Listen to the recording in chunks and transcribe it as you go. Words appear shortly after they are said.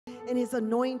and His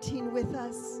anointing with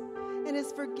us and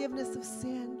His forgiveness of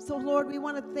sin. So, Lord, we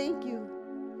want to thank you.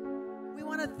 We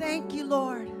want to thank you,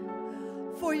 Lord,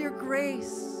 for your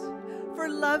grace, for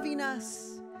loving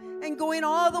us and going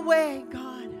all the way,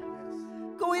 God.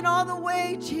 Going all the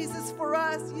way, Jesus, for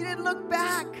us. You didn't look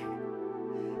back.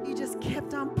 You just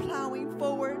kept on plowing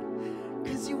forward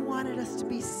because you wanted us to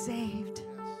be saved.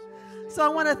 So I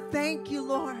want to thank you,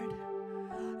 Lord.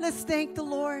 Let's thank the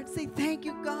Lord. Say, thank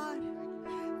you, God.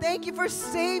 Thank you for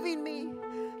saving me.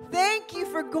 Thank you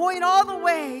for going all the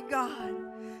way, God,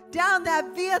 down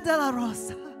that Via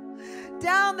Dolorosa,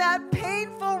 down that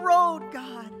painful road,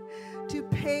 God, to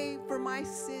pay for my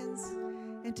sins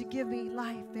and to give me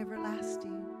life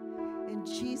everlasting. In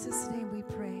Jesus' name we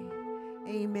pray.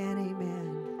 Amen,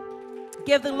 amen.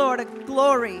 Give the Lord a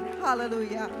glory.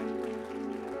 Hallelujah.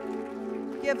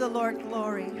 Give the Lord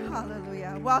glory.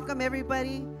 Hallelujah. Welcome,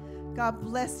 everybody. God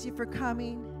bless you for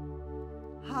coming.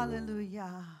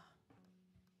 Hallelujah.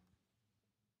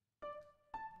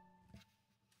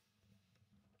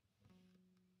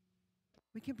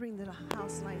 We can bring the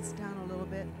house lights down a little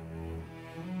bit.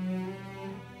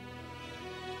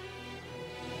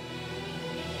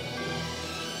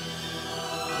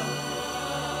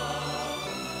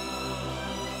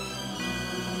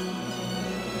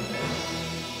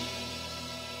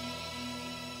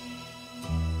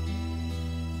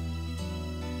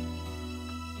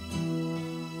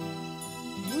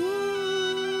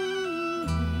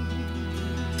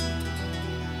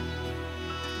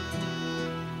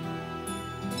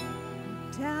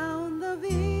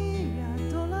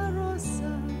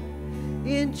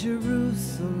 In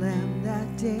Jerusalem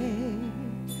that day,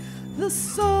 the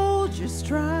soldiers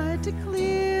tried to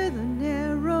clear the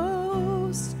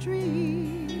narrow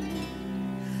street,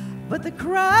 but the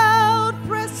crowd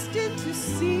pressed in to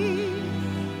see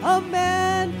a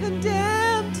man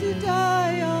condemned to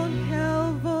die on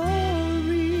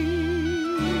Calvary.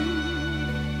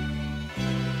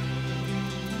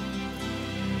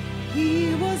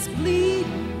 He was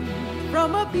bleeding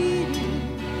from a beating.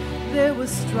 There were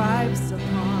stripes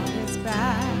upon his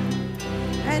back,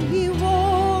 and he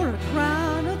wore a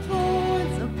crown of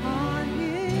thorns upon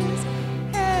his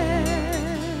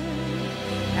head.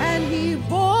 And he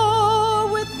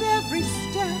bore with every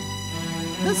step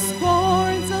the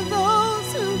scorns of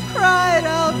those who cried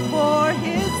out for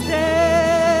his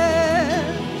death.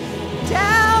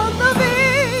 Down the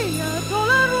Via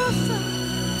Dolorosa,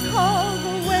 called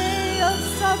the way of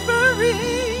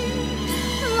suffering,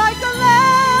 like a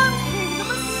lamb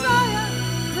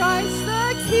Christ the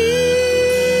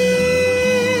King,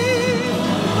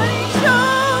 but he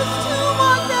chose to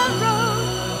walk that road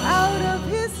out of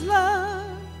his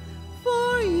love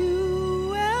for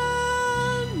you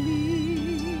and me.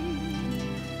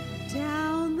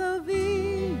 Down the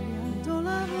Via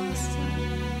Dolorosa,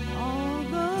 all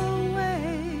the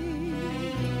way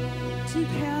to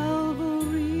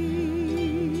Calvary.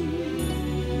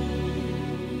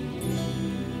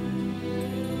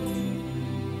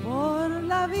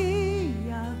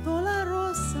 Via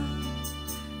Dolorosa,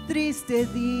 triste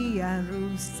día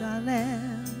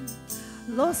Jerusalén,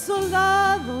 los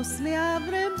soldados le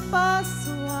abren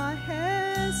paso a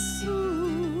Jesús,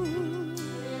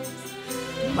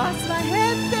 mas la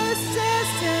gente se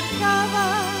acercaba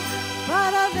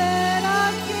para ver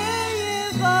a quien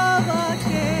llevaba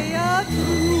aquella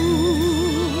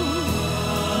cruz.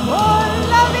 Por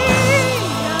la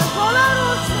Via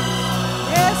Dolorosa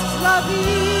es la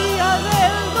vía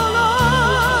del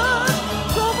dolor,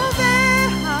 como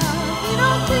oveja vino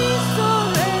Cristo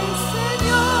Rey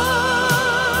Señor,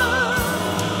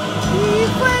 y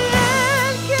fue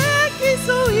Él que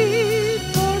quiso ir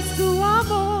por su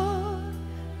amor,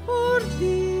 por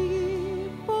ti,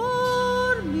 por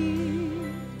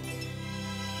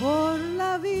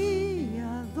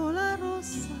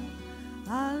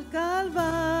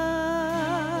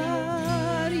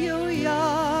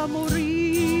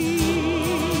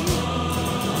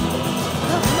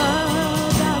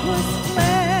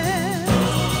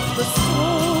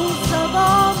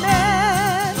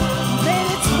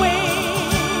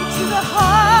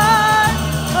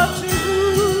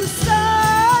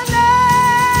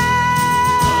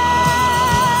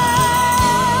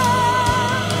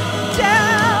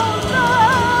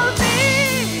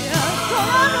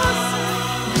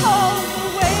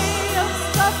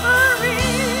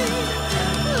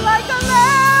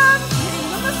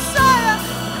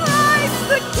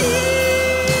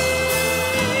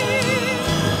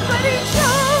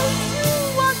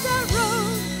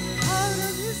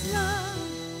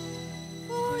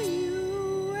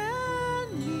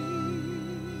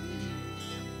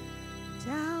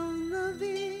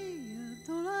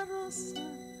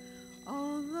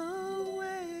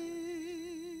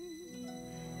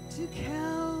to Calvary.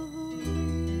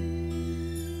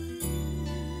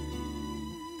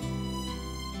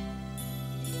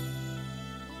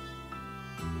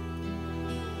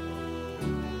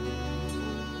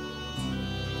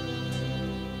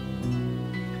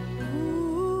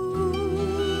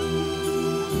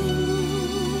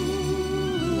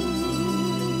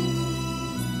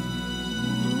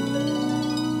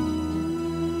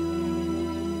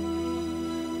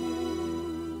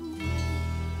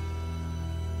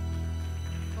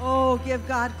 Oh, give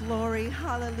God glory.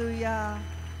 Hallelujah.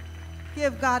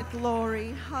 Give God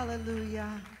glory. Hallelujah.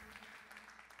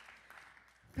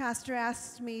 Pastor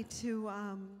asked me to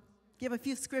give a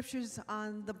few scriptures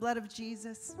on the blood of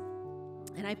Jesus,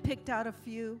 and I picked out a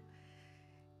few.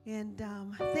 And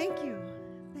thank you.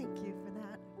 Thank you for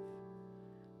that.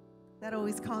 That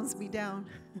always calms me down.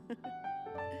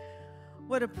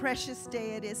 What a precious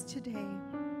day it is today.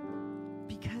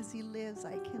 Because he lives,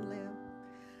 I can live.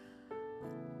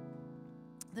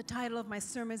 The title of my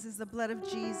sermon is The Blood of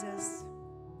Jesus.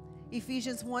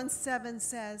 Ephesians 1:7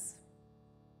 says,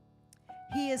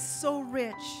 He is so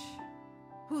rich.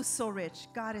 Who's so rich?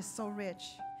 God is so rich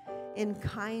in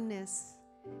kindness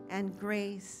and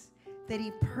grace that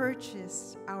he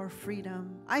purchased our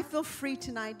freedom. I feel free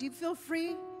tonight. Do you feel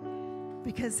free?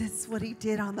 Because it's what he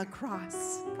did on the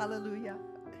cross. Hallelujah.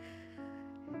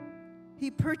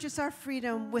 He purchased our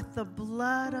freedom with the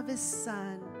blood of his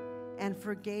son and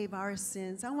forgave our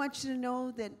sins. I want you to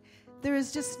know that there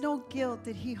is just no guilt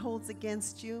that he holds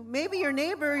against you. Maybe your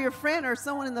neighbor or your friend or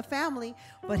someone in the family,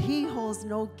 but he holds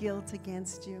no guilt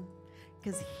against you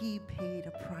because he paid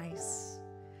a price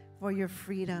for your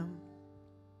freedom.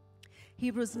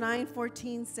 Hebrews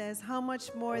 9:14 says, how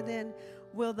much more then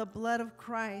will the blood of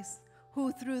Christ,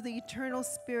 who through the eternal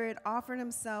Spirit offered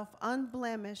himself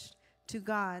unblemished to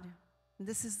God. And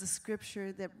this is the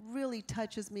scripture that really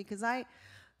touches me because I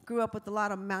grew up with a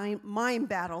lot of mind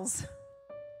battles.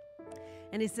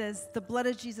 And he says, the blood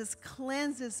of Jesus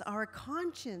cleanses our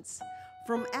conscience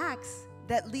from acts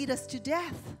that lead us to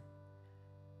death.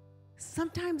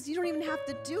 Sometimes you don't even have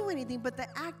to do anything, but the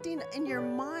acting in your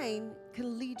mind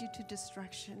can lead you to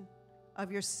destruction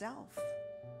of yourself.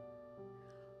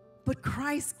 But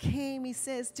Christ came, he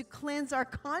says, to cleanse our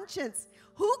conscience.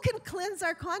 Who can cleanse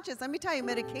our conscience? Let me tell you,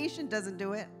 medication doesn't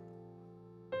do it.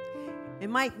 It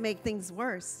might make things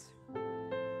worse.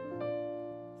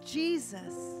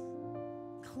 Jesus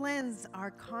cleansed our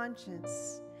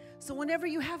conscience. So whenever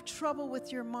you have trouble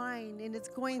with your mind and it's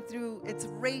going through, it's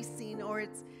racing, or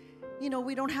it's,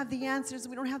 we don't have the answers,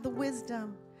 we don't have the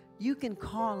wisdom, you can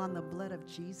call on the blood of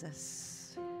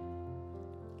Jesus.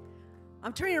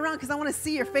 I'm turning around because I want to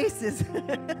see your faces.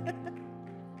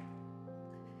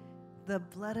 The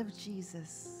blood of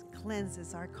Jesus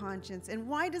cleanses our conscience. And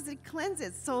why does it cleanse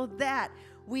it? So that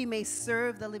we may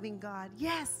serve the living God.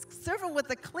 Yes, serve him with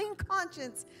a clean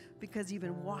conscience because you've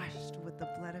been washed with the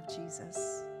blood of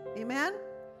Jesus. Amen?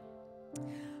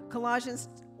 Colossians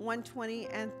 1:20,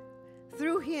 and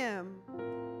through him,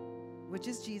 which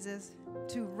is Jesus,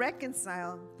 to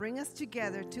reconcile, bring us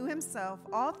together to himself,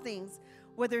 all things,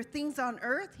 whether things on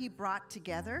earth he brought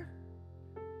together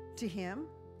to him,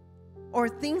 or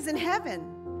things in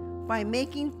heaven, by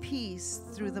making peace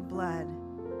through the blood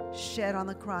shed on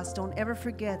the cross. Don't ever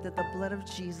forget that the blood of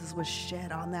Jesus was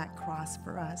shed on that cross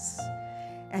for us.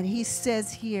 And he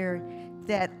says here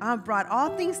that I brought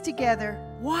all things together.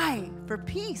 Why? For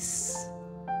peace.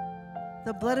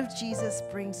 The blood of Jesus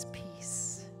brings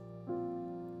peace.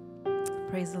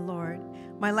 Praise the Lord.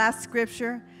 My last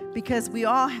scripture, because we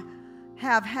all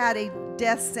have had a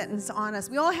death sentence on us.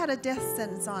 We all had a death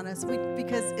sentence on us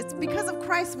because it's because of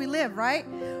Christ we live, right?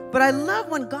 But I love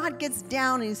when God gets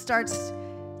down and he starts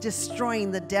destroying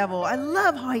the devil. I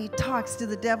love how he talks to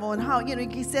the devil and how,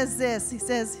 he says this. He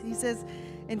says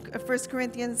in 1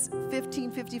 Corinthians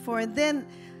 15:54, and then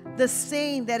the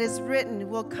saying that is written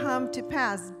will come to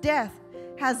pass. Death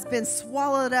has been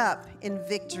swallowed up in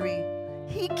victory.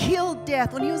 He killed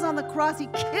death. When he was on the cross, he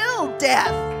killed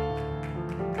death.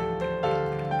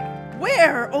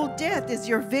 Where, O death, is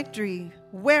your victory?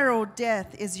 Where, O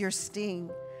death, is your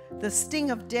sting? The sting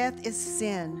of death is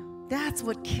sin. That's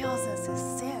what kills us,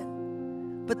 is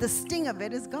sin. But the sting of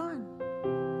it is gone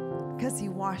because he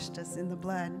washed us in the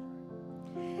blood.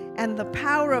 And the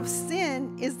power of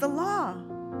sin is the law.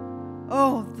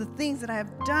 Oh, the things that I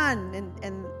have done,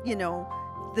 and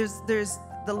there's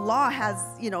the law has,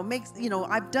 makes,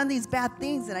 I've done these bad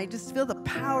things and I just feel the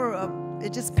power of,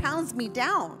 it just pounds me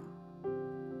down.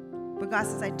 But God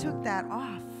says, I took that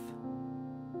off.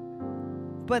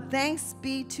 But thanks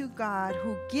be to God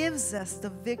who gives us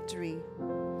the victory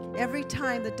Every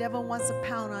time the devil wants to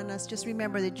pound on us, just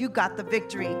remember that you got the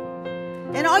victory.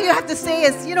 And all you have to say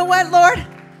is, you know what, Lord?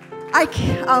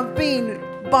 I'm being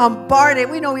bombarded.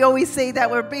 We know we always say that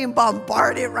we're being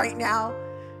bombarded right now.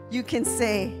 You can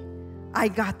say, I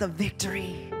got the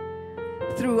victory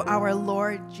through our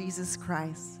Lord Jesus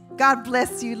Christ. God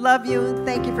bless you. Love you. And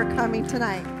thank you for coming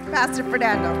tonight. Pastor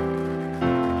Fernando.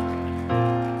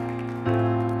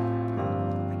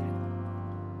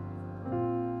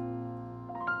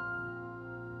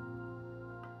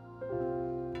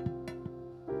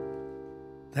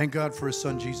 Thank God for His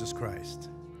Son, Jesus Christ.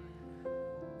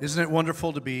 Isn't it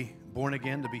wonderful to be born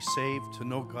again, to be saved, to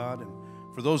know God? And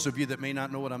for those of you that may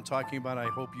not know what I'm talking about, I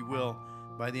hope you will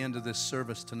by the end of this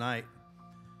service tonight.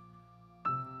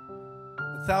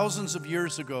 Thousands of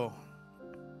years ago,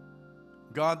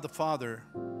 God the Father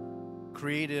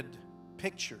created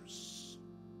pictures,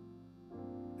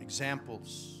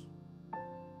 examples,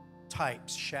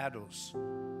 types, shadows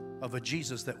of a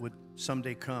Jesus that would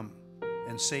someday come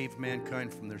and save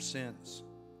mankind from their sins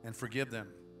and forgive them.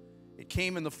 It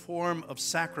came in the form of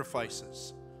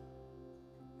sacrifices.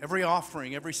 Every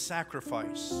offering, every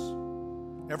sacrifice,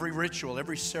 every ritual,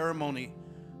 every ceremony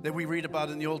that we read about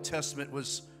in the Old Testament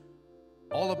was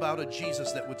all about a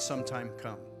Jesus that would sometime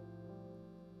come.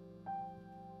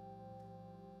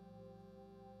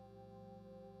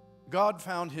 God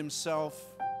found Himself,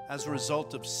 as a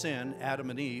result of sin, Adam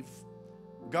and Eve,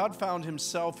 God found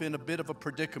Himself in a bit of a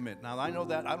predicament. Now, I know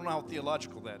that, I don't know how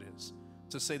theological that is,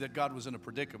 to say that God was in a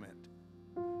predicament.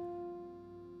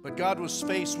 But God was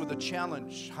faced with a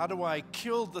challenge. How do I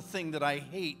kill the thing that I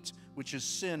hate, which is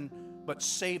sin, but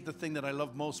save the thing that I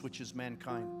love most, which is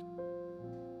mankind?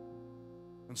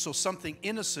 And so something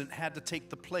innocent had to take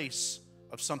the place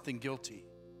of something guilty.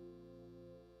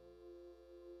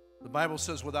 The Bible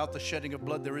says without the shedding of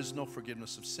blood, there is no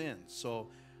forgiveness of sins. So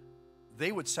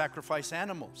they would sacrifice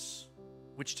animals,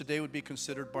 which today would be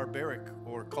considered barbaric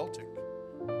or cultic.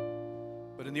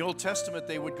 But in the Old Testament,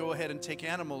 they would go ahead and take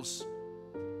animals,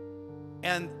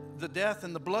 and the death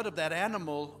and the blood of that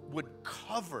animal would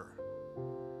cover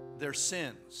their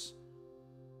sins.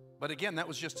 But again, that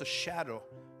was just a shadow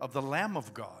of the Lamb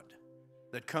of God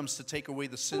that comes to take away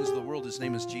the sins of the world. His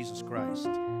name is Jesus Christ.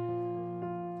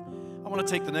 I want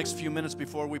to take the next few minutes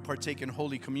before we partake in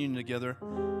Holy Communion together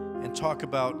and talk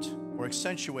about or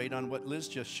accentuate on what Liz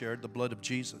just shared, the blood of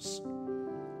Jesus.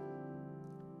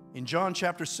 In John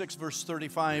chapter 6, verse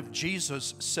 35,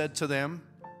 Jesus said to them,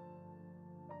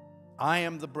 I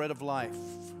am the bread of life.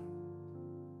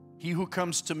 He who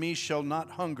comes to me shall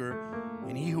not hunger,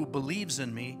 and he who believes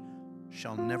in me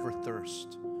shall never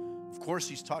thirst. Of course,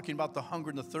 he's talking about the hunger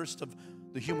and the thirst of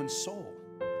the human soul.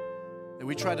 That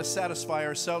we try to satisfy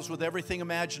ourselves with everything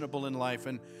imaginable in life.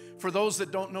 And for those that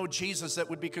don't know Jesus, that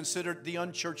would be considered the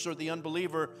unchurched or the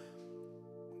unbeliever,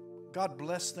 God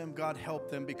bless them, God help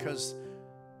them, because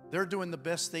they're doing the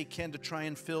best they can to try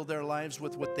and fill their lives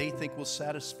with what they think will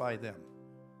satisfy them.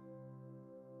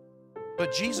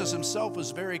 But Jesus Himself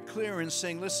was very clear in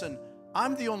saying, listen,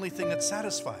 I'm the only thing that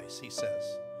satisfies, He says.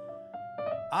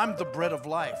 I'm the bread of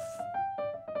life.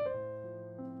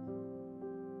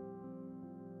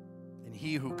 And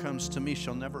he who comes to me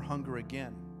shall never hunger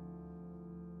again.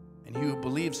 And he who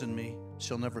believes in me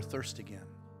shall never thirst again.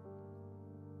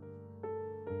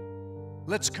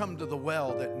 Let's come to the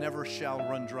well that never shall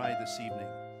run dry this evening.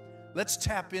 Let's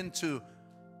tap into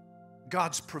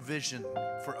God's provision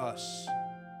for us.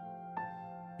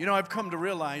 You know, I've come to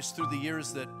realize through the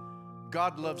years that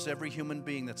God loves every human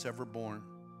being that's ever born.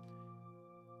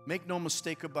 Make no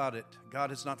mistake about it. God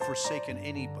has not forsaken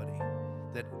anybody,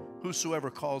 that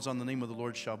whosoever calls on the name of the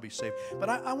Lord shall be saved. But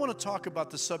I want to talk about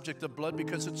the subject of blood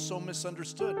because it's so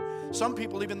misunderstood. Some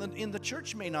people, even in the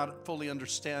church, may not fully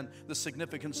understand the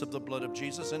significance of the blood of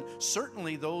Jesus. And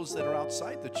certainly those that are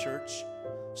outside the church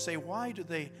say, why do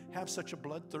they have such a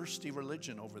bloodthirsty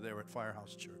religion over there at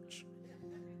Firehouse Church?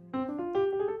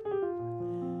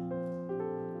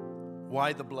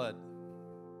 Why the blood?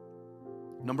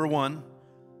 Number one,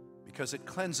 because it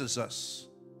cleanses us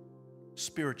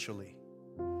spiritually.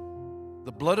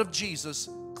 The blood of Jesus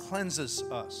cleanses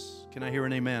us. Can I hear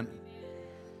an amen?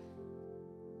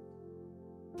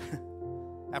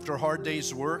 After a hard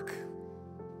day's work,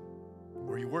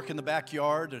 or you work in the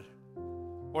backyard,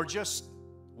 or just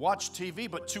watch TV,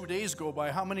 but 2 days go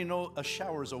by, how many know a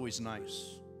shower is always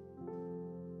nice?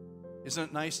 Isn't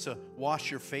it nice to wash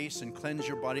your face and cleanse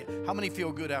your body? How many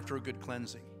feel good after a good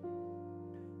cleansing?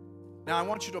 Now, I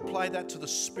want you to apply that to the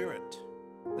spirit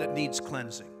that needs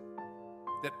cleansing,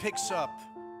 that picks up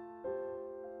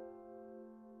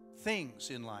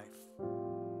things in life,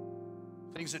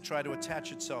 things that try to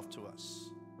attach itself to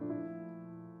us.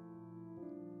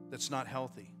 that's not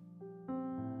healthy.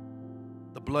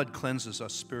 The blood cleanses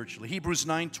us spiritually. Hebrews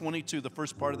 9:22, the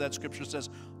first part of that scripture says,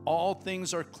 all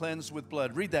things are cleansed with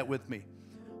blood. Read that with me.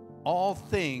 All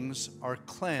things are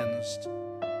cleansed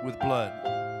with blood.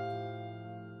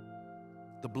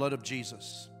 The blood of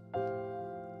Jesus.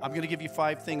 I'm going to give you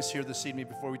 5 things here this evening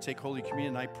before we take Holy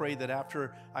Communion. I pray that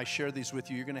after I share these with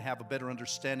you, you're going to have a better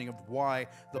understanding of why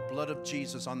the blood of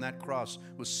Jesus on that cross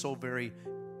was so very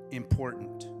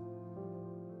important.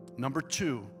 Number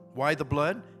 2, why the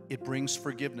blood? It brings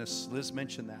forgiveness. Liz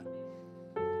mentioned that.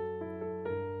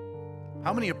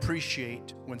 How many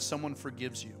appreciate when someone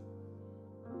forgives you?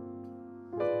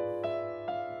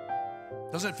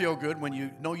 Doesn't it feel good when you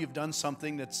know you've done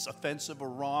something that's offensive or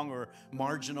wrong or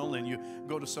marginal, and you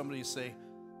go to somebody and say,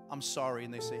 I'm sorry,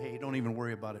 and they say, hey, don't even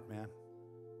worry about it, man.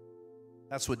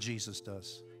 That's what Jesus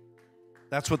does.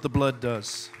 That's what the blood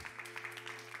does.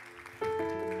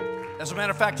 As a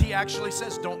matter of fact, he actually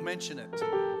says, don't mention it.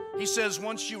 He says,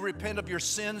 once you repent of your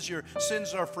sins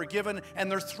are forgiven,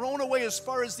 and they're thrown away as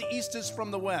far as the east is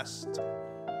from the west.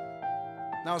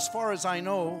 Now, as far as I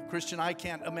know, Christian, I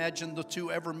can't imagine the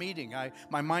two ever meeting.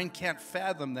 My mind can't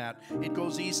fathom that. It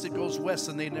goes east, it goes west,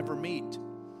 and they never meet.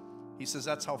 He says,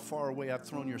 that's how far away I've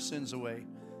thrown your sins away.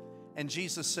 And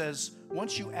Jesus says,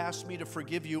 once you ask me to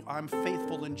forgive you, I'm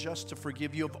faithful and just to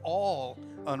forgive you of all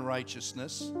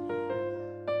unrighteousness.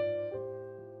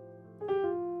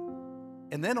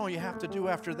 And then all you have to do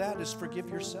after that is forgive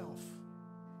yourself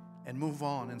and move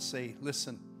on and say,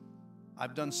 listen,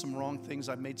 I've done some wrong things,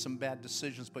 I've made some bad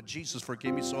decisions, but Jesus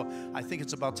forgave me, so I think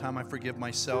it's about time I forgive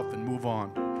myself and move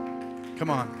on.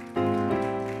 Come on.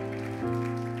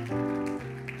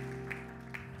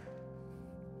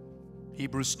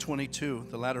 Hebrews 22,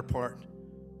 the latter part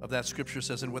of that scripture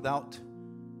says, and without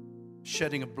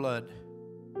shedding of blood,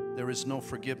 there is no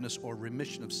forgiveness or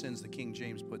remission of sins, the King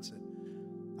James puts it.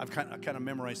 I've kind of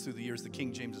memorized through the years, the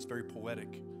King James is very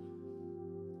poetic.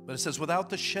 But it says,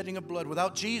 without the shedding of blood,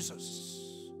 without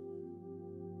Jesus,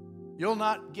 you'll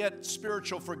not get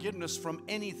spiritual forgiveness from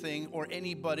anything or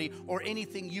anybody or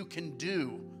anything you can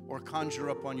do or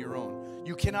conjure up on your own.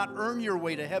 You cannot earn your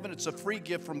way to heaven. It's a free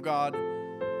gift from God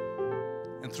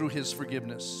and through His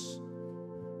forgiveness.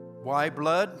 Why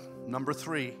blood? Number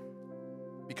 3,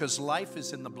 because life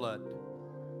is in the blood.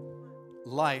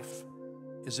 Life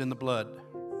is in the blood.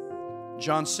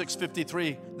 John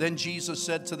 6:53, then Jesus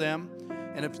said to them,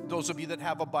 and if those of you that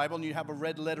have a Bible and you have a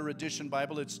red letter edition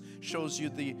Bible, it shows you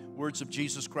the words of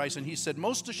Jesus Christ. And he said,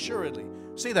 most assuredly,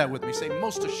 say that with me, say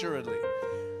most assuredly.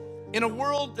 In a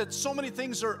world that so many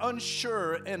things are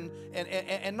unsure and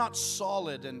not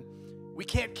solid, and we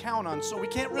can't count on, so we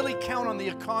can't really count on the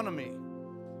economy.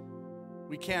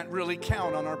 We can't really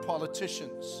count on our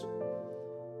politicians.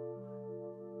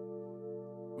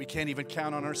 We can't even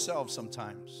count on ourselves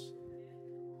sometimes.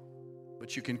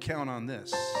 But you can count on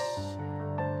this.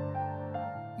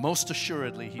 Most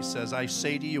assuredly, he says, I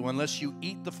say to you, unless you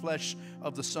eat the flesh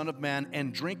of the Son of Man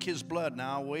and drink his blood.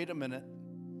 Now, wait a minute.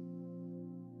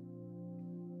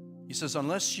 He says,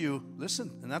 unless you,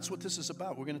 listen, and that's what this is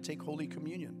about. We're going to take Holy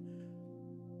Communion.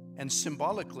 And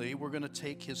symbolically, we're going to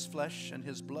take his flesh and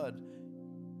his blood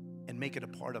and make it a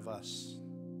part of us.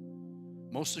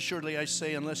 Most assuredly, I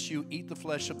say, unless you eat the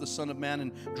flesh of the Son of Man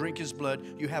and drink his blood,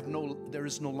 there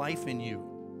is no life in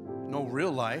you. No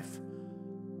real life.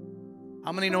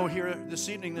 How many know here this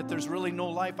evening that there's really no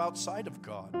life outside of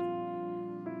God?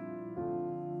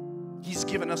 He's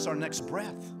given us our next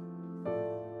breath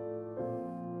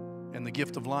and the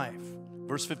gift of life.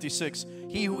 Verse 56,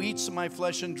 he who eats my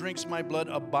flesh and drinks my blood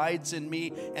abides in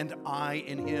me and I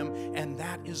in him. And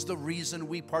that is the reason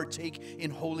we partake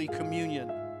in Holy Communion.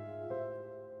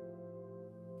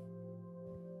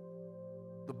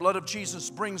 The blood of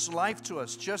Jesus brings life to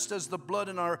us, just as the blood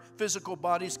in our physical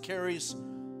bodies carries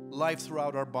life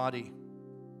throughout our body.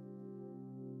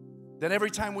 Then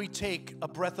every time we take a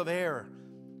breath of air,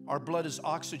 our blood is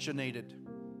oxygenated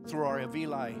through our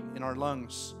alveoli in our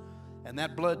lungs. And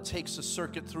that blood takes a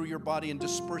circuit through your body and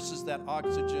disperses that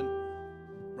oxygen.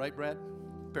 Right, Brad?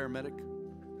 Paramedic?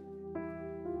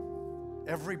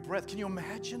 Every breath. Can you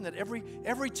imagine that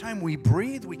every time we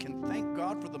breathe, we can thank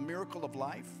God for the miracle of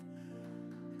life?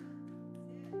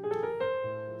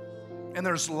 And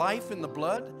there's life in the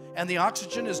blood, and the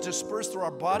oxygen is dispersed through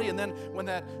our body. And then when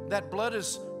that blood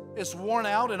is worn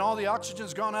out and all the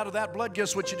oxygen's gone out of that blood,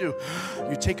 guess what you do?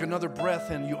 You take another breath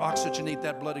and you oxygenate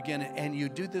that blood again, and you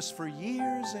do this for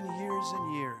years and years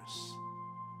and years.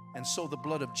 And so the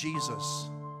blood of Jesus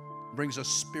brings us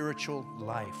spiritual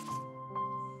life.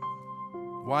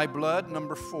 Why blood?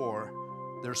 Number 4,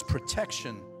 there's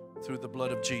protection through the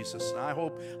blood of Jesus. And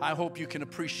I hope you can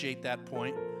appreciate that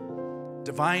point.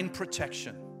 Divine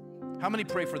protection. How many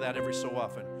pray for that every so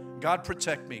often? God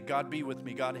protect me. God be with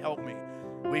me. God help me.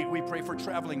 We pray for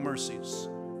traveling mercies.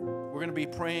 We're going to be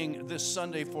praying this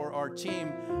Sunday for our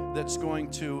team that's going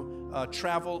to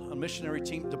travel, a missionary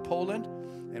team to Poland.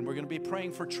 And we're going to be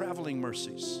praying for traveling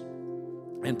mercies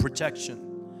and protection.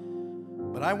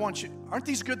 But I want you, aren't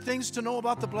these good things to know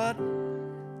about the blood?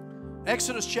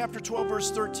 Exodus chapter 12, verse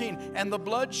 13. And the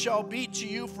blood shall be to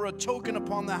you for a token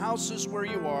upon the houses where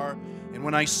you are. And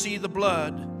when I see the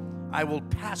blood, I will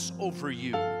pass over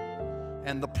you.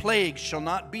 And the plague shall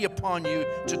not be upon you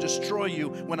to destroy you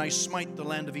when I smite the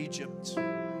land of Egypt.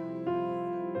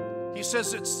 He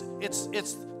says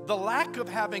it's the lack of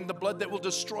having the blood that will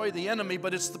destroy the enemy,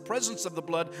 but it's the presence of the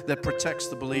blood that protects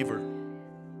the believer.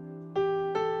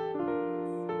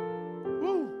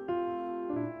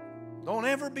 Don't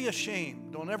ever be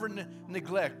ashamed. Don't ever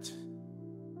neglect.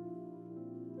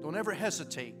 Don't ever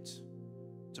hesitate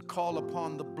to call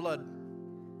upon the blood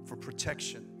for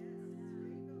protection,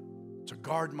 to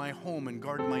guard my home and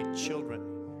guard my children,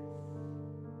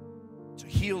 to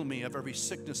heal me of every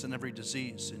sickness and every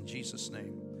disease in Jesus'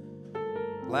 name.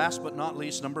 Last but not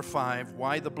least, number 5,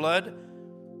 why the blood?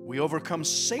 We overcome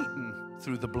Satan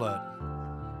through the blood.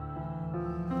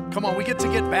 Come on, we get to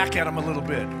get back at him a little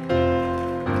bit.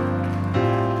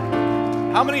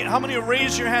 How many will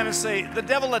raise your hand and say, the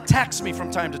devil attacks me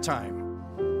from time to time?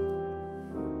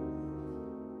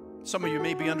 Some of you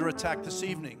may be under attack this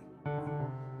evening.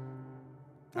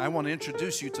 I want to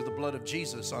introduce you to the blood of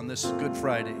Jesus on this Good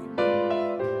Friday.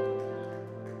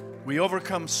 We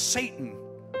overcome Satan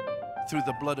through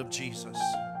the blood of Jesus.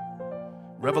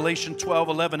 Revelation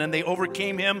 12:11, and they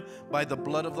overcame him by the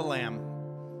blood of the Lamb,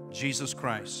 Jesus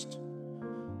Christ.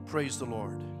 Praise the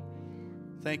Lord.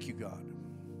 Thank you, God.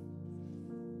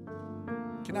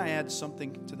 Can I add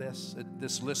something to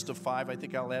this list of 5? I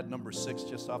think I'll add number 6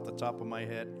 just off the top of my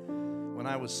head. When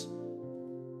I was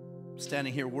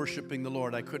standing here worshiping the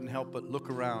Lord, I couldn't help but look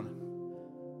around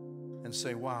and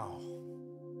say, wow,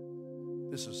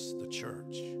 this is the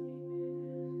church.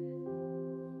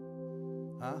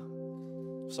 Huh?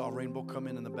 Saw Rainbow come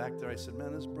in the back there. I said,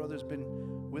 man, this brother's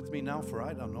been with me now for,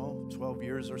 I don't know, 12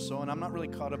 years or so. And I'm not really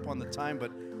caught up on the time,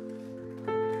 but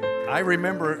I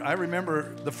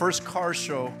remember the first car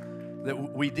show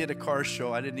that we did a car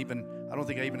show. I don't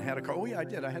think I even had a car. Oh yeah, I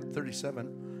did. I had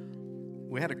 37.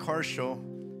 We had a car show,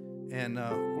 and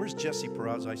where's Jesse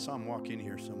Peraza? I saw him walk in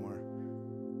here somewhere,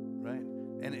 right?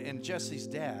 And Jesse's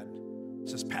dad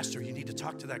says, Pastor, you need to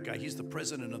talk to that guy. He's the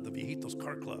president of the Viejitos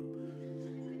Car Club.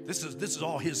 This is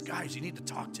all his guys. You need to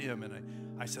talk to him. And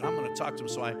I said, I'm going to talk to him.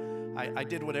 So I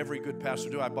did what every good pastor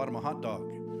do. I bought him a hot dog.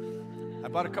 I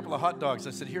bought a couple of hot dogs.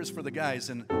 I said, here's for the guys.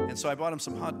 And so I bought him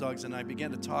some hot dogs, and I began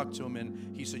to talk to him.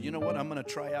 And he said, you know what? I'm going to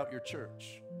try out your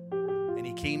church. And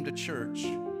he came to church.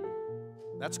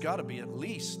 That's got to be at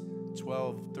least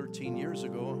 12, 13 years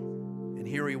ago. And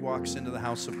here he walks into the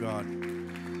house of God.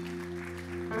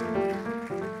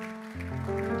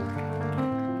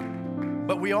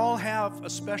 But we all have a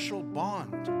special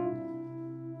bond.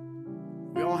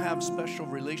 We all have special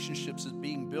relationships that's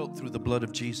being built through the blood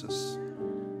of Jesus.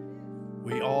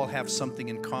 We all have something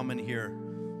in common here.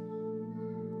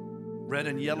 Red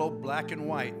and yellow, black and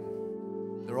white,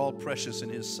 they're all precious in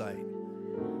His sight.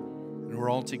 And we're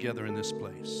all together in this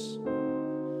place.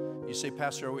 You say,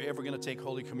 Pastor, are we ever going to take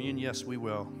Holy Communion? Yes, we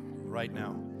will, right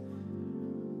now.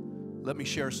 Let me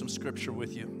share some scripture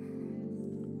with you.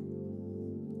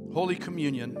 Holy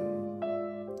Communion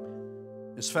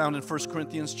is found in 1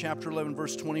 Corinthians chapter 11,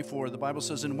 verse 24. The Bible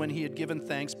says, and when He had given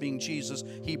thanks, being Jesus,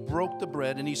 He broke the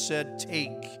bread and He said,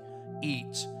 take,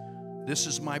 eat. This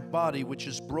is my body, which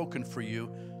is broken for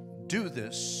you. Do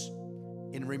this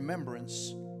in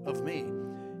remembrance of me.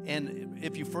 And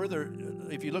if you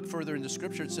look further into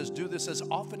Scripture, it says, do this as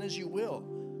often as you will.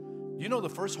 You know, the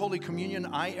first Holy Communion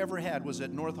I ever had was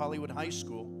at North Hollywood High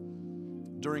School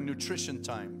during nutrition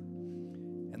time.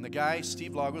 And the guy,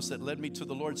 Steve Lagos, that led me to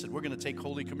the Lord said, we're going to take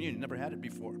Holy Communion. Never had it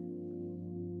before.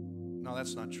 No,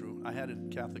 that's not true. I had it in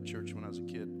Catholic church when I was a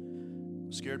kid.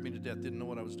 It scared me to death. Didn't know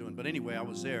what I was doing. But anyway, I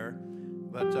was there.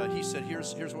 But he said,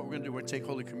 here's what we're going to do. We're going to take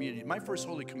Holy Communion. My first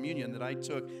Holy Communion that I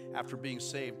took after being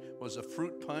saved was a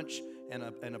fruit punch and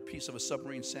a piece of a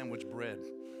submarine sandwich bread.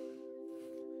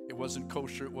 It wasn't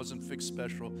kosher. It wasn't fixed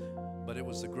special. But it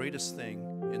was the greatest thing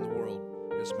in the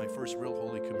world. It was my first real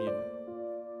Holy Communion.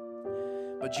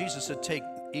 But Jesus said, take,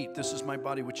 eat. This is my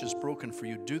body, which is broken for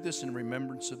you. Do this in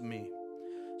remembrance of me.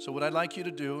 So what I'd like you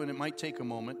to do, and it might take a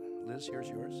moment. Liz, here's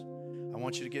yours. I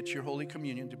want you to get your Holy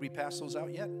Communion. Did we pass those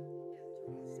out yet?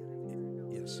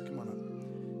 Yes, come on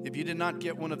up. If you did not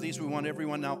get one of these, we want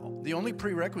everyone now. The only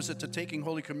prerequisite to taking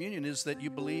Holy Communion is that you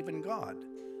believe in God.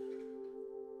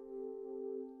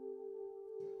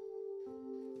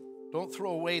 Don't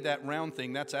throw away that round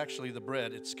thing. That's actually the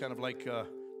bread. It's kind of like,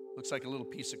 looks like a little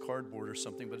piece of cardboard or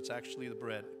something, but it's actually the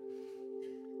bread.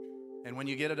 And when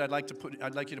you get it, I'd like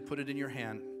you to put it in your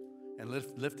hand and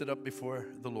lift it up before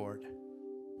the Lord.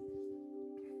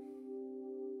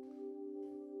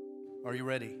 Are you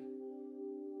ready?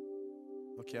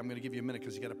 Okay, I'm going to give you a minute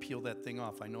because you got to peel that thing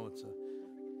off. I know it's a...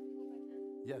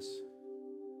 Yes.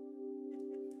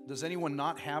 Does anyone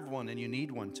not have one and you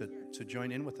need one to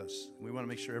join in with us? We want to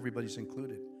make sure everybody's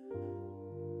included.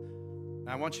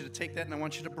 Now I want you to take that and I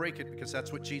want you to break it, because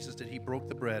that's what Jesus did. He broke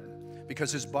the bread.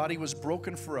 Because his body was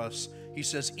broken for us, he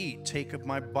says, eat, take of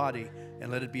my body, and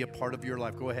let it be a part of your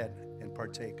life. Go ahead and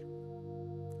partake.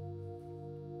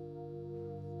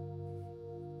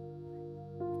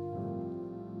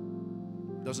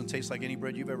 Doesn't taste like any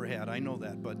bread you've ever had. I know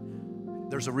that, but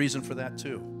there's a reason for that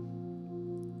too.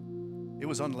 It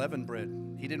was unleavened bread.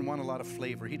 He didn't want a lot of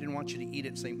flavor. He didn't want you to eat it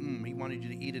and say, He wanted you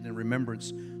to eat it in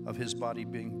remembrance of his body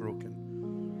being broken.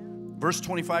 Verse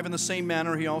 25, in the same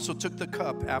manner, he also took the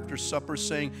cup after supper,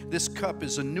 saying, this cup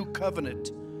is a new covenant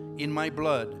in my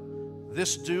blood.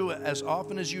 This do as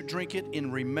often as you drink it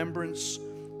in remembrance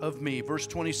of me. Verse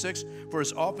 26, for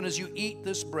as often as you eat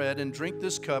this bread and drink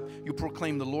this cup, you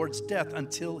proclaim the Lord's death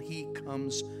until he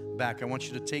comes back. I want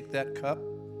you to take that cup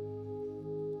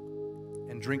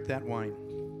and drink that wine.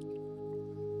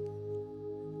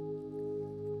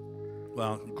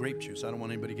 Well, grape juice. I don't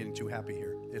want anybody getting too happy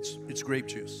here. It's grape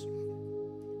juice.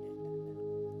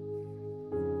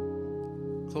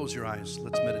 Close your eyes.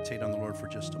 Let's meditate on the Lord for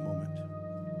just a moment.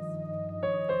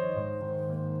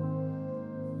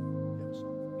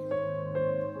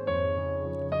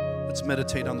 Let's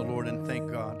meditate on the Lord and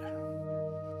thank God.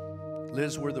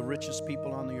 Liz, we're the richest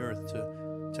people on the earth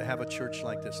to have a church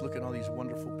like this. Look at all these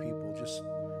wonderful people just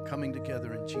coming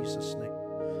together in Jesus' name.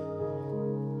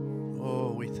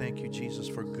 Oh, we thank you, Jesus,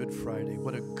 for Good Friday.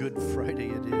 What a good Friday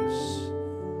it is.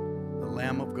 The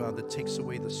Lamb of God that takes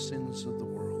away the sins of the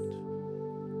world.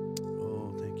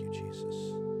 Oh, thank you, Jesus.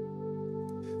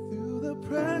 Through the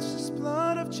precious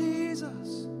blood of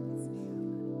Jesus,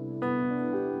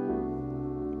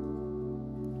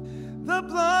 the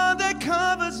blood that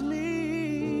covers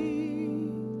me,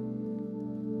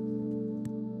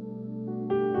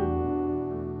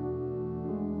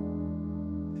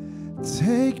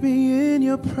 take me in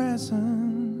your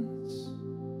presence,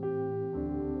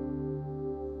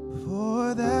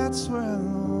 for that's where I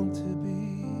long to be.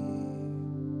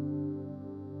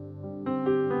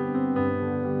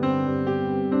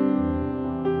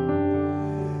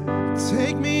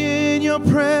 Take me in your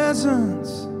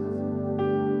presence,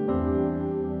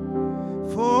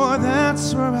 for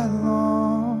that's where I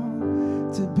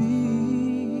long to be.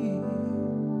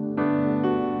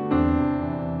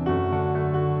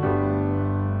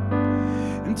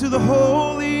 Into the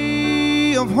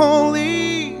Holy of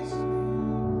Holies,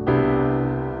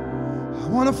 I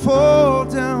want to fall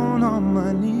down on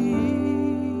my knees.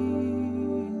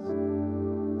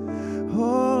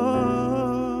 Oh,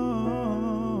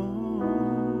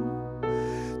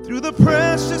 through the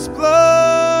precious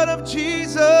blood of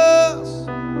Jesus,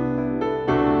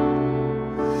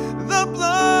 the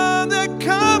blood that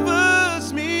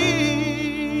covers me.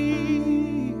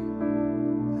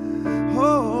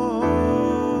 Oh,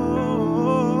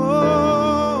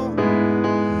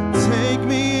 take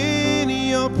me in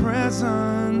your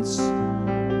presence,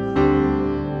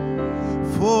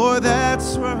 for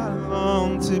that's where I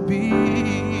long to be.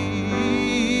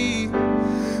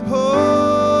 Oh,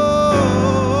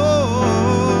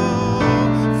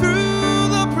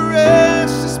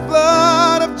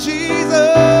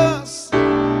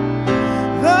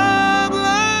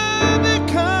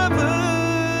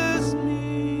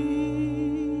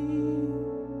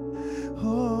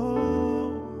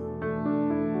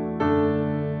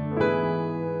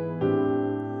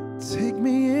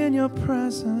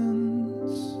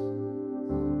 presence,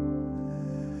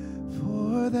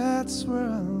 for that's where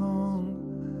I long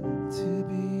to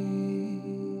be.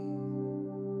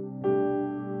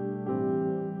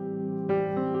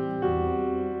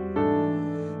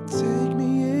 Take me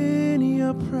in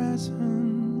your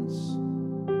presence,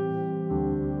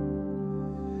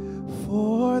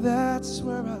 for that's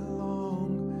where I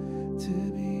long to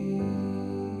be.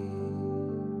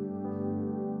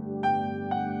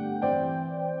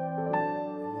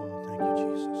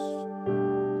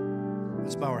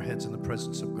 Bow our heads in the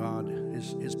presence of God.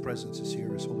 His presence is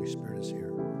here. His Holy Spirit is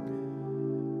here.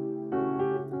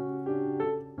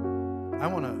 I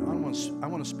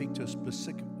want to speak to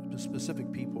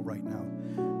specific people right now.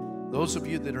 Those of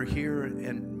you that are here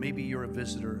and maybe you're a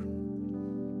visitor,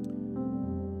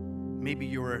 maybe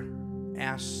you were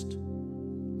asked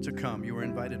to come, you were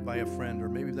invited by a friend, or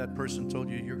maybe that person told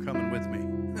you, you're coming with me,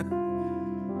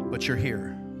 but you're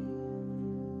here.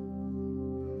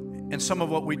 And some of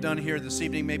what we've done here this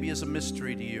evening maybe is a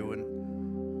mystery to you,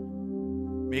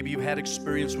 and maybe you've had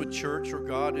experience with church or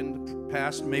God in the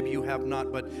past, maybe you have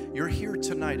not, but you're here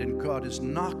tonight and God is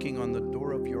knocking on the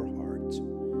door of your heart.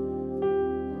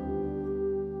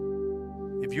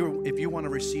 If you want to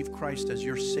receive Christ as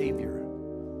your Savior,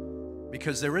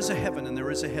 because there is a heaven and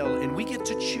there is a hell, and we get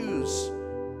to choose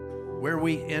where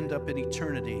we end up in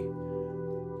eternity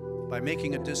by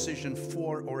making a decision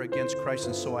for or against Christ.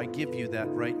 And so I give you that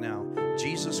right now.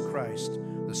 Jesus Christ,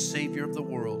 the Savior of the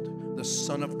world, the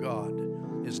Son of God,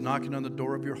 is knocking on the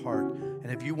door of your heart.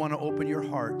 And if you want to open your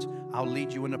heart, I'll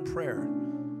lead you in a prayer,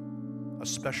 a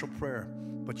special prayer.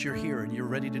 But you're here and you're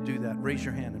ready to do that. Raise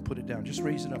your hand and put it down. Just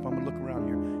raise it up. I'm going to look around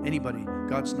here. Anybody?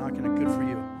 God's knocking it. Good for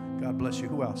you. God bless you.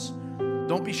 Who else?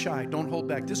 Don't be shy. Don't hold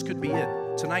back. This could be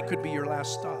it. Tonight could be your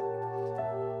last stop.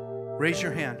 Raise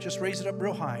your hand. Just raise it up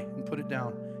real high and put it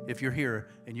down. If you're here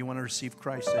and you want to receive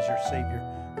Christ as your Savior,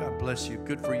 God bless you.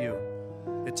 Good for you.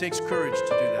 It takes courage to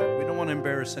do that. We don't want to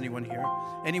embarrass anyone here.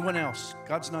 Anyone else?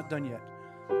 God's not done yet.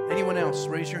 Anyone else?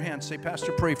 Raise your hand. Say,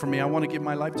 Pastor, pray for me. I want to give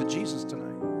my life to Jesus tonight.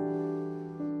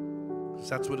 Because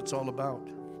that's what it's all about.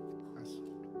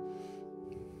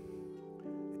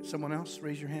 Someone else?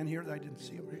 Raise your hand here. I didn't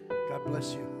see it. God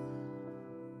bless you.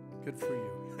 Good for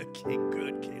you. Okay,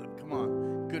 good, Caleb. Come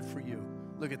on. Good for you.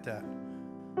 Look at that.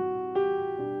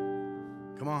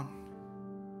 Come on.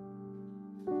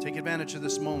 Take advantage of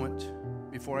this moment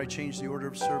before I change the order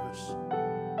of service.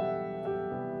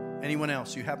 Anyone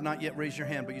else? You have not yet raised your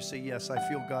hand, but you say, yes, I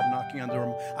feel God knocking on the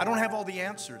door. I don't have all the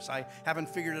answers. I haven't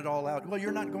figured it all out. Well,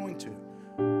 you're not going to.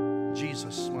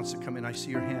 Jesus wants to come in. I see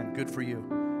your hand. Good for you.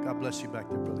 God bless you back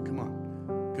there, brother. Come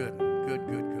on. Good, good,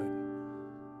 good, good.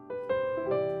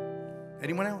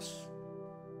 Anyone else?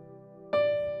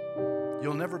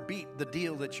 You'll never beat the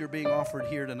deal that you're being offered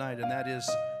here tonight, and that is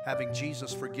having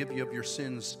Jesus forgive you of your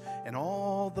sins. And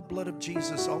all the blood of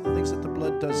Jesus, all the things that the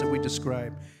blood does that we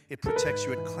describe, it protects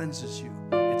you, it cleanses you,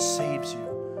 it saves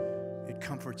you, it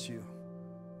comforts you.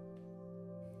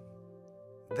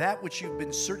 That which you've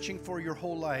been searching for your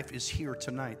whole life is here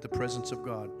tonight, the presence of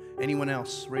God. Anyone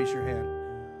else? Raise your hand.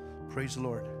 Praise the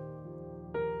Lord.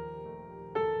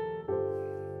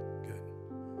 Good.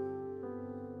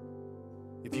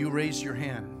 If you raised your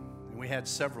hand, and we had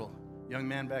several, young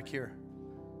man back here.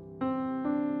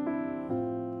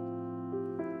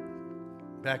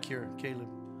 Back here, Caleb.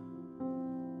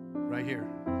 Right here.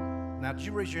 Now, did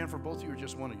you raise your hand for both of you or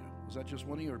just one of you? Was that just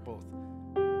one of you or both?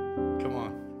 Come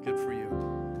on. Good for you.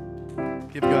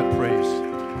 Give God praise.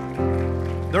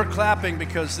 They're clapping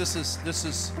because this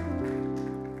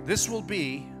will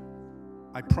be,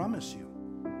 I promise you,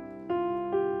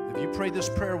 if you pray this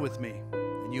prayer with me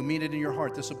and you mean it in your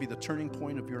heart, this will be the turning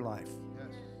point of your life.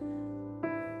 Yes.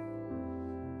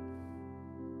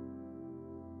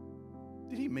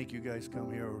 Did he make you guys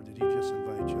come here or did he just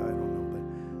invite you? I don't know, but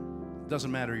it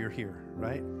doesn't matter, you're here,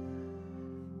 right?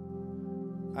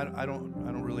 I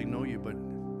don't really know you, but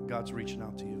God's reaching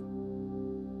out to you.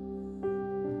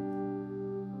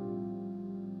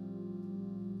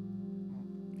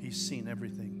 He's seen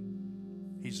everything.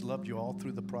 He's loved you all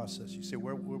through the process. You say,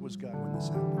 where was God when this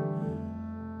happened?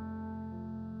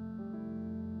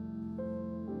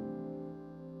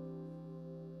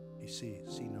 He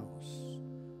sees, he knows.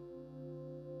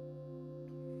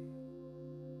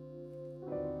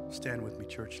 Stand with me,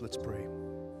 church. Let's pray.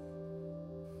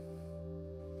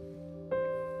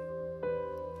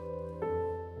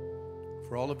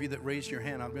 For all of you that raised your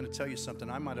hand, I'm going to tell you something.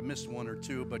 I might have missed one or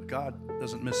two, but God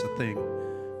doesn't miss a thing.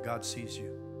 God sees you.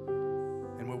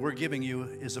 And what we're giving you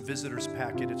is a visitor's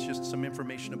packet. It's just some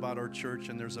information about our church,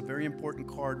 and there's a very important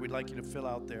card we'd like you to fill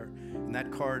out there. And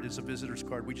that card is a visitor's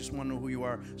card. We just want to know who you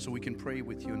are so we can pray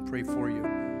with you and pray for you.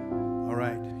 All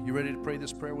right. You ready to pray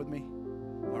this prayer with me?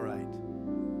 All right.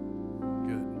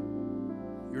 Good.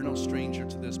 You're no stranger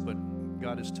to this, but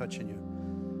God is touching you.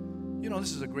 You know,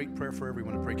 this is a great prayer for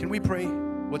everyone to pray. Can we pray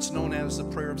what's known as the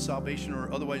prayer of salvation,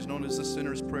 or otherwise known as the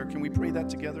sinner's prayer? Can we pray that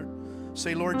together?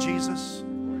 Say, Lord Jesus,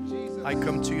 I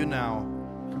come to you now,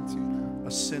 a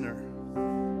sinner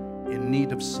in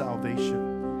need of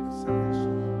salvation.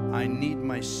 I need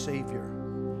my Savior.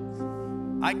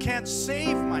 I can't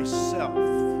save myself.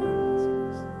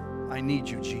 I need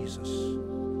you, Jesus.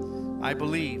 I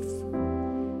believe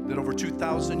that over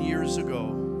 2,000 years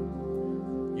ago,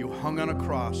 you hung on a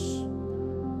cross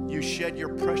You shed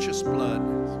your precious blood.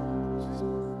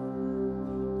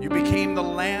 You became the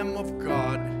Lamb of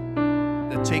God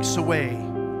that takes away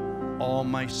all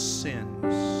my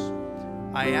sins.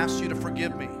 I ask you to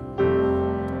forgive me.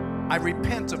 I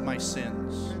repent of my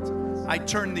sins. I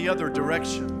turn the other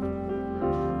direction.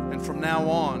 And from now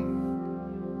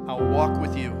on, I'll walk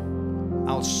with you.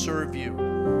 I'll serve you.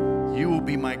 You will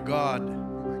be my God,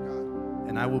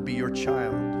 and I will be your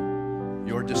child,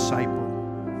 your disciple.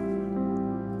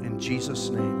 In Jesus'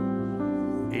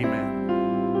 name,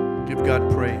 amen. Give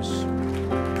God praise.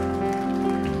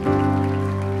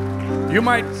 You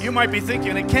might be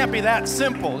thinking, it can't be that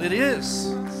simple. It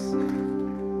is.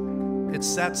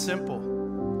 It's that simple.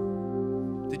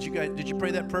 Did you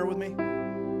pray that prayer with me?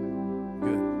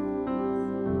 Good.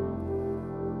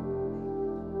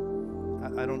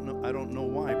 I don't know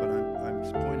why, but I'm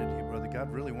disappointed to you, brother.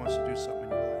 God really wants to do something in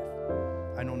your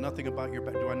life. I know nothing about your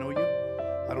background. Do I know you?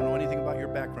 I don't know anything about your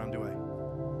background, do I?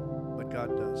 But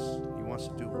God does. He wants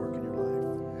to do a work in your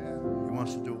life. He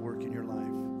wants to do a work in your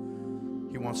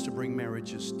life. He wants to bring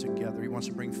marriages together. He wants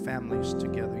to bring families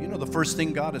together. You know, the first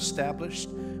thing God established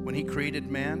when He created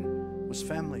man was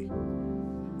family.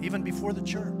 Even before the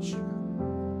church,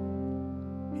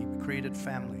 He created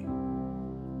family.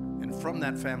 And from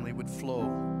that family would flow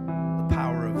the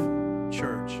power of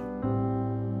church.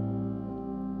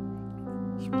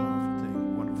 It's a powerful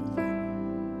thing, wonderful thing.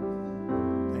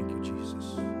 Thank you, Jesus.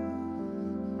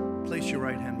 Place your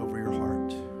right hand over your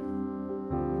heart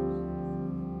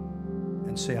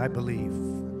and say, I believe.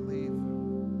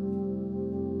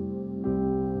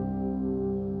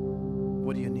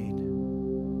 What do you need?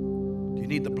 Do you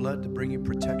need the blood to bring you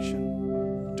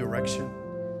protection, direction,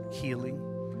 healing,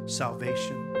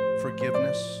 salvation,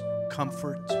 forgiveness,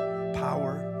 comfort,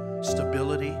 power,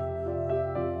 stability?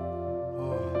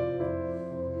 Oh,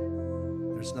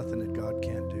 there's nothing that God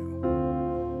can't do.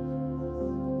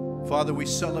 Father, we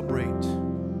celebrate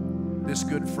this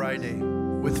Good Friday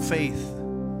with faith,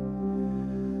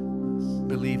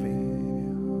 believing.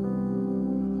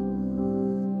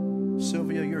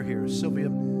 Sylvia, you're here. Sylvia,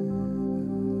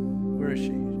 where is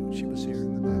she? She was here.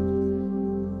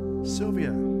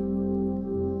 Sylvia,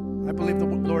 I believe the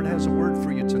Lord has a word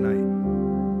for you tonight.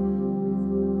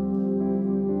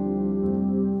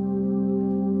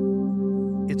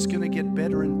 It's going to get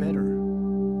better and better.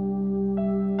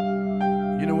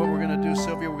 You know what we're going to do,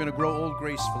 Sylvia? We're going to grow old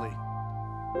gracefully.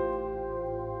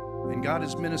 And God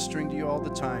is ministering to you all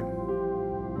the time.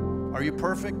 Are you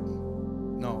perfect?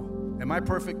 No. Am I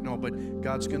perfect? No, but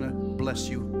God's going to bless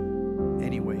you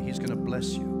anyway. He's going to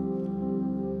bless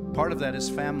you. Part of that is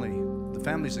family. The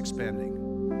family's expanding.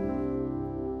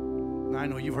 Now, I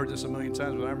know you've heard this a million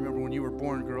times, but I remember when you were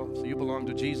born, girl, so you belong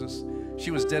to Jesus.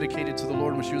 She was dedicated to the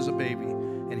Lord when she was a baby,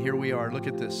 and here we are. Look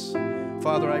at this.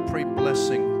 Father, I pray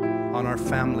blessing on our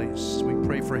families. We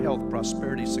pray for health,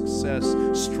 prosperity, success,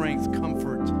 strength,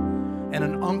 comfort, and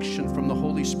an unction from the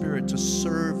Holy Spirit to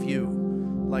serve you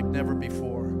like never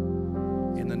before.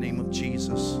 In the name of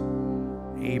Jesus,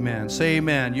 amen. Say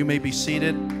amen. You may be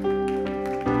seated.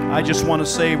 I just want to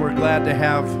say we're glad to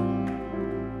have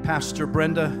Pastor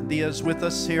Brenda Diaz with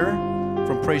us here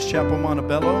from Praise Chapel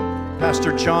Montebello.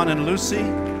 Pastor John and Lucy,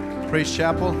 Praise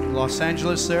Chapel, Los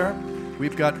Angeles there.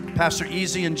 We've got Pastor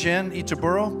Easy and Jen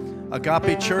Itaburo,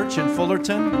 Agape Church in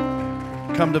Fullerton.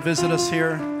 Come to visit us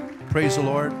here. Praise the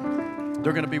Lord.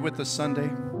 They're going to be with us Sunday.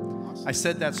 I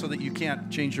said that so that you can't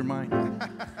change your mind.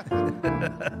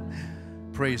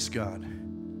 Praise God.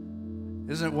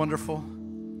 Isn't it wonderful?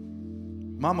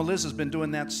 Mama Liz has been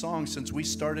doing that song since we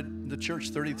started the church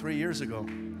 33 years ago.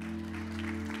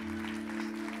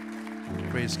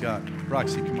 Praise God.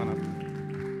 Roxy, come on up.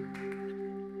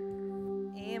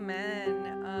 Amen.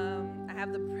 I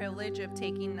have the privilege of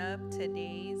taking up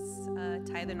today's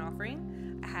tithe and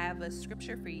offering. I have a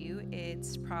scripture for you.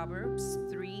 It's Proverbs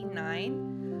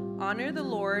 3:9. Honor the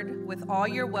Lord with all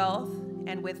your wealth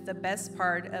and with the best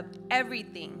part of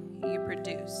everything you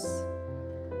produce.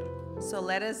 So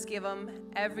let us give Him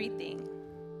everything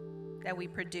that we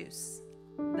produce,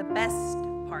 the best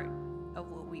part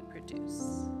of what we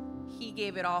produce. He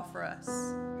gave it all for us,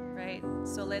 right?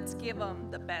 So let's give Him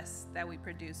the best that we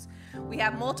produce. We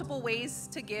have multiple ways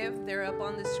to give. They're up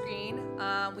on the screen.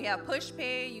 We have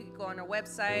PushPay. You can go on our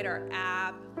website, our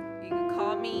app. You can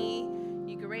call me.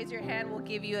 You can raise your hand. We'll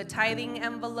give you a tithing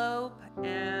envelope.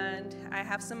 And I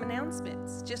have some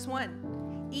announcements. Just one.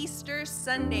 Easter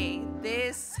Sunday,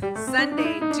 this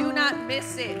Sunday. Do not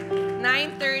miss it.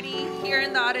 9:30 here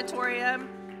in the auditorium.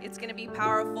 It's going to be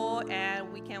powerful,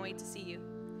 and we can't wait to see you.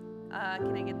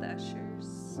 Can I get the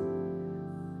ushers?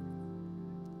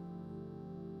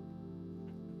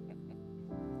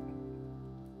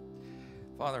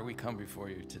 Father, we come before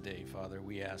you today, Father.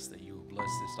 We ask that you bless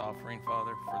this offering,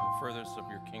 Father, for the furthest of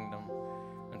your kingdom.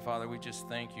 And Father, we just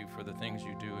thank you for the things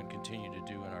you do and continue to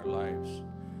do in our lives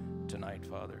tonight,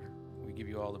 Father. We give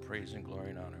you all the praise and glory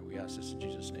and honor. We ask this in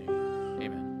Jesus' name.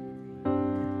 Amen.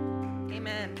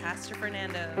 Amen. Pastor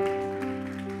Fernando.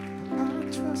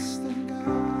 I trust in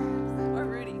God, Or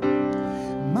Rudy.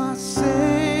 my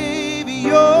Savior,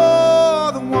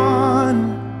 the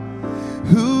one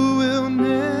who will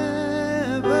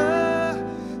never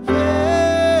fail.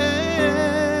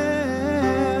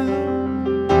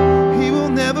 He will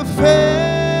never fail.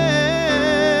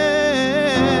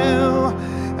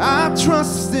 I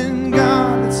trust in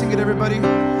God. Let's sing it, everybody.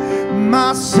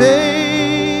 My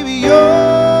Savior,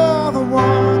 the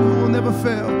one who will never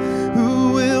fail,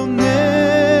 who will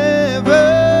never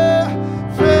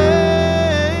fail.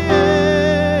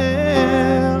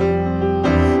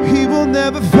 He will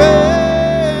never fail.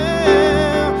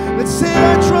 Let's say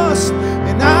I trust,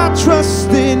 and I trust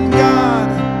in God,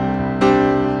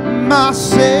 my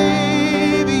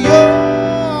Savior,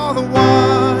 the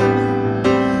one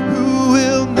who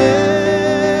will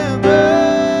never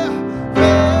fail.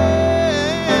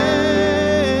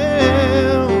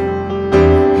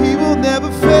 He will never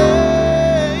fail.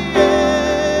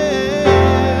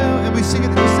 And we sing it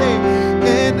and we say,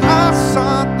 and I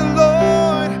sought the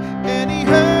Lord, and he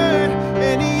heard,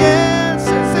 and he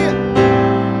answered. Sing it.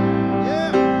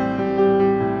 Yeah.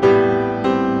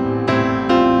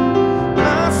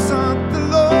 I sought the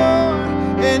Lord,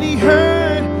 and he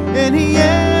heard, and he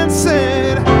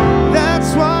answered.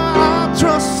 That's why I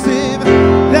trust him.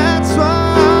 That's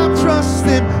why I trust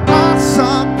him. I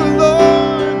sought the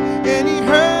Lord, and he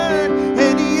heard,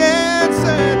 and he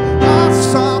answered. I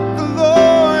sought the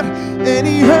Lord, and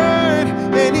he heard,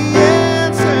 and he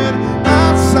answered.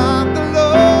 I sought the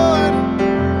Lord.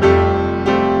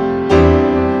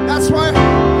 That's why I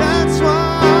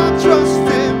trust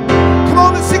him. Come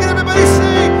on, let's sing it, everybody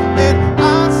sing. And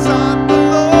I sought the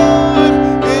Lord,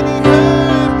 and he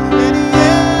heard, and he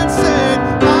answered.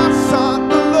 I sought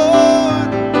the Lord.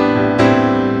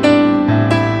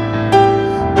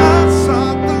 I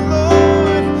sought the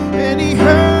Lord, and he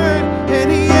heard,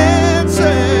 and he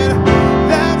answered.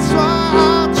 That's why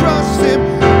I trust him.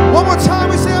 One more time,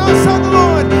 we say, I sought the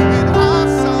Lord, and I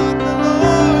sought the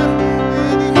Lord,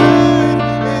 and he heard,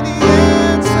 and he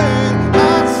answered. I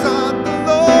sought the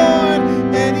Lord,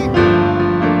 and he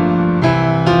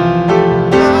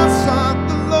sought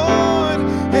the Lord,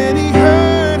 and he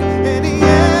heard, and he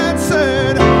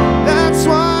answered. That's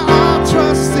why I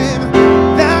trust him.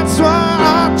 That's why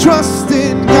I trust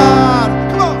in God.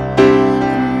 Come on.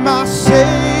 My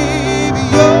Savior,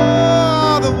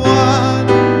 the one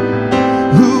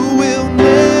who will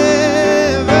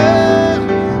never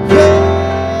fail.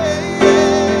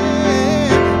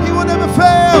 He will never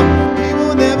fail. He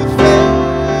will never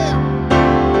fail.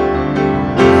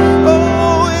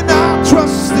 Oh, and I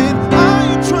trust in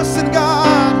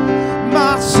God,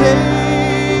 my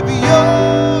Savior,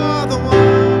 the one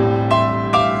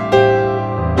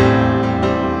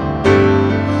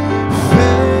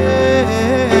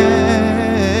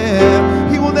fail.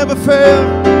 He will never fail.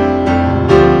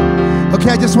 Okay,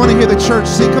 I just want to hear the church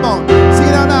sing. Come on, sing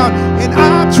it out loud. And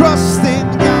I trust in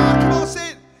God. Come on,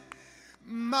 say it.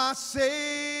 My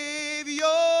Savior,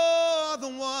 the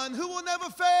one who will never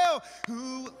fail,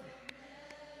 who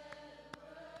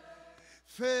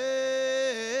fail.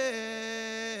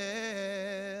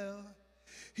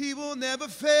 He will never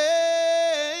fail.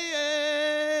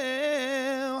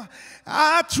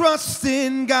 I trust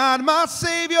in God, my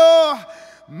Savior,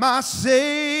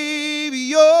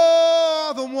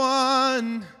 the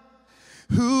one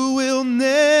who will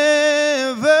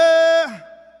never.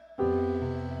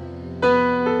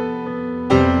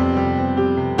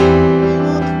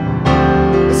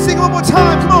 Let's sing it one more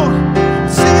time. Come on,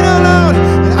 sing it out loud.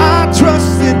 And I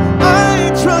trust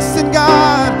in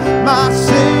God, my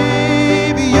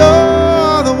Savior,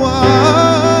 the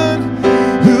one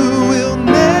who will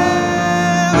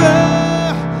never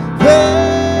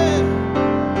fail.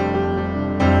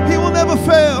 He will never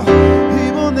fail.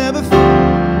 He will never fail.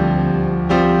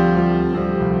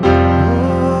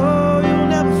 Oh, you'll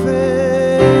never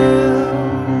fail.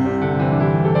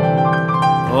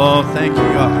 Oh, thank you,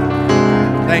 God.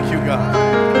 Thank you, God.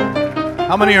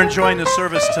 How many are enjoying the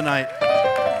service tonight?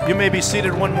 You may be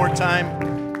seated one more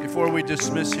time before we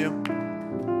dismiss you.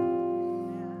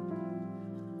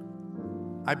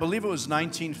 I believe it was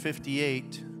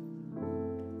 1958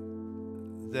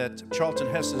 that Charlton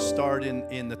Heston starred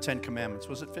in the Ten Commandments.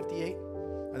 Was it 58?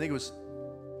 I think it was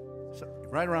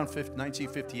right around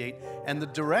 1958. And the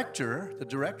director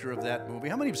of that movie,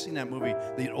 how many have seen that movie,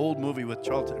 the old movie with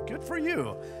Charlton? Good for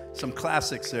you. Some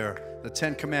classics there, the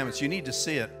 10 Commandments. You need to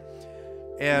see it.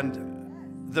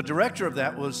 And the director of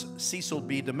that was Cecil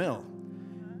B. DeMille.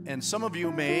 And some of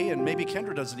you may, and maybe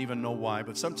Kendra doesn't even know why,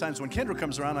 but sometimes when Kendra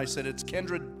comes around, I said it's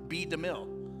Kendra B. DeMille.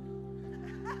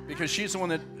 Because she's the one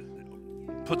that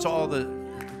puts all the,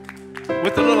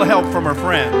 with a little help from her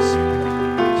friends,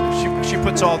 she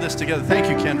puts all this together. Thank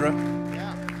you, Kendra.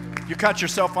 You caught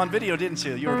yourself on video, didn't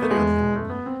you? You were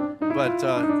video. But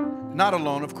not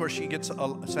alone. Of course, she has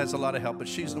a lot of help, but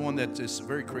she's the one that is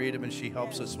very creative, and she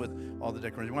helps us with all the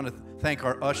decorations. We want to thank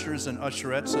our ushers and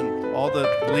usherettes and all the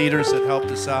leaders that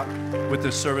helped us out with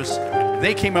this service.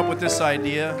 They came up with this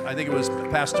idea. I think it was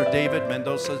Pastor David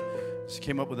Mendoza. He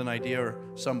came up with an idea, or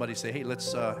somebody say, hey,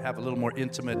 let's have a little more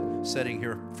intimate setting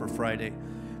here for Friday.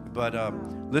 But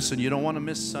listen, you don't want to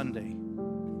miss Sunday.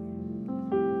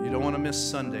 You don't want to miss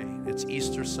Sunday. It's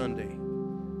Easter Sunday,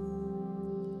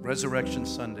 Resurrection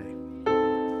Sunday,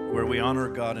 where we honor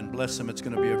God and bless Him. It's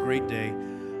going to be a great day.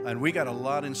 And we got a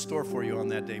lot in store for you on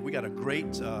that day. We got a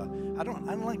great, I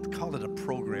don't like to call it a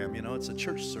program, you know, it's a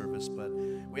church service, but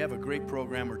we have a great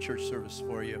program or church service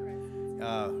for you.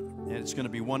 And it's going to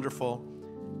be wonderful.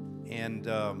 And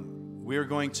we're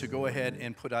going to go ahead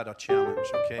and put out a challenge,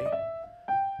 okay?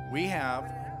 We have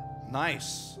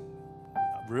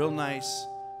real nice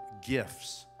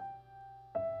gifts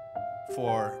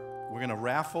we're going to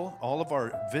raffle. All of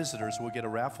our visitors will get a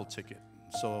raffle ticket.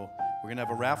 So we're going to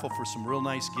have a raffle for some real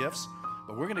nice gifts,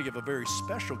 but we're going to give a very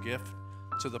special gift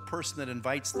to the person that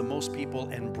invites the most people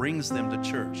and brings them to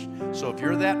church. So if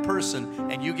you're that person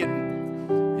and you get,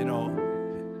 you know,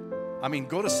 I mean,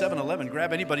 go to 7-Eleven,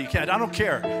 grab anybody you can. I don't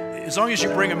care, as long as you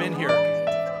bring them in here.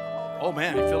 Oh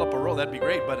man, you fill up a row, that'd be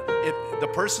great. But if the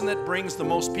person that brings the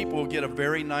most people will get a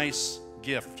very nice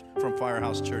gift from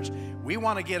Firehouse Church. We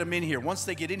want to get them in here. Once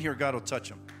they get in here, God will touch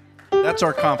them. That's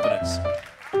our confidence,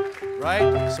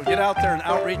 right? So get out there and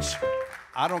outreach.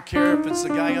 I don't care if it's the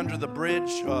guy under the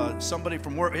bridge, somebody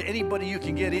from work, anybody you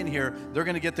can get in here, they're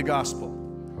going to get the gospel.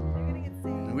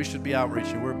 And we should be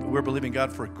outreaching. We're believing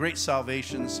God for great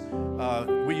salvations.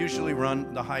 We usually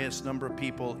run the highest number of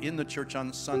people in the church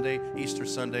on Sunday, Easter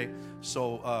Sunday.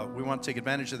 So we want to take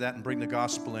advantage of that and bring the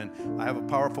gospel in. I have a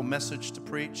powerful message to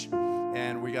preach.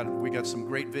 And we got some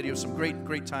great videos, some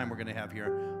great time we're going to have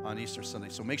here on Easter Sunday.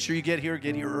 So make sure you get here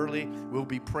early. We'll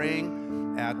be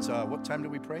praying at, what time do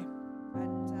we pray? At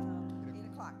 8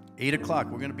 o'clock. 8 o'clock.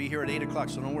 We're going to be here at 8 o'clock.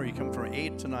 So don't worry, you come from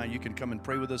 8 to 9. You can come and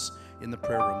pray with us in the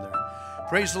prayer room there.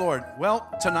 Praise the Lord. Well,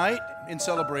 tonight in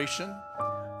celebration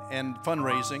and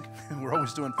fundraising, we're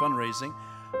always doing fundraising.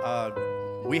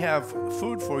 We have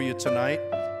food for you tonight.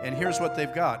 And here's what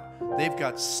they've got. They've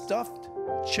got stuffed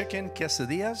chicken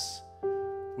quesadillas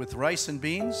with rice and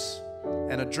beans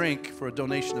and a drink for a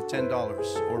donation of $10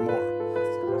 or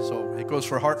more. So it goes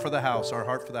for Heart for the House, our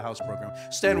Heart for the House program.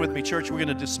 Stand with me, church. We're going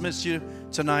to dismiss you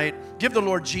tonight. Give the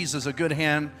Lord Jesus a good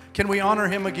hand. Can we honor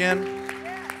Him again?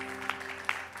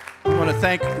 I want to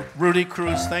thank Rudy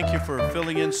Cruz. Thank you for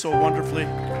filling in so wonderfully.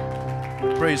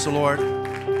 Praise the Lord.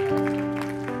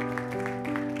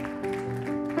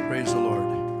 Praise the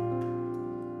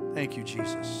Lord. Thank you,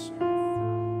 Jesus.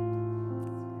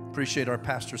 Appreciate our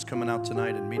pastors coming out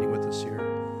tonight and meeting with us here.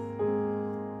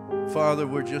 Father,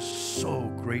 we're just so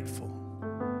grateful.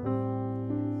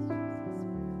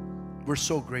 We're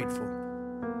so grateful.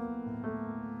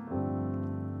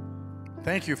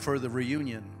 Thank you for the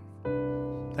reunion.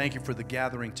 Thank you for the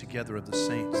gathering together of the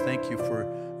saints. Thank you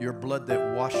for your blood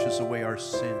that washes away our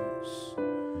sins,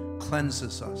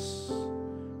 cleanses us,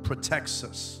 protects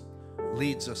us,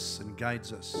 leads us, and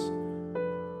guides us.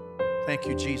 Thank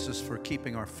you, Jesus, for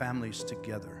keeping our families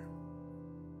together.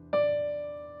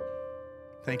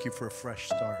 Thank you for a fresh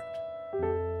start.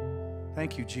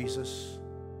 Thank you, Jesus,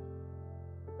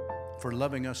 for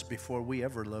loving us before we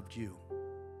ever loved you.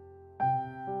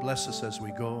 Bless us as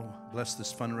we go. Bless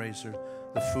this fundraiser,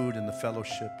 the food and the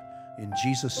fellowship. In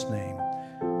Jesus' name,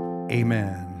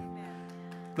 amen.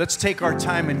 Let's take our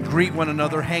time and greet one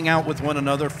another, hang out with one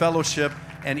another, fellowship,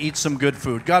 and eat some good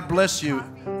food. God bless you.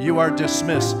 You are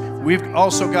dismissed. We've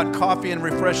also got coffee and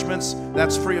refreshments.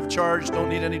 That's free of charge. Don't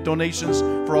need any donations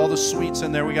for all the sweets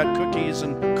in there. We got cookies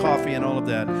and coffee and all of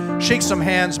that. Shake some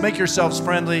hands. Make yourselves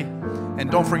friendly. And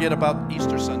don't forget about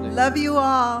Easter Sunday. Love you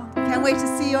all. Can't wait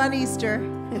to see you on Easter.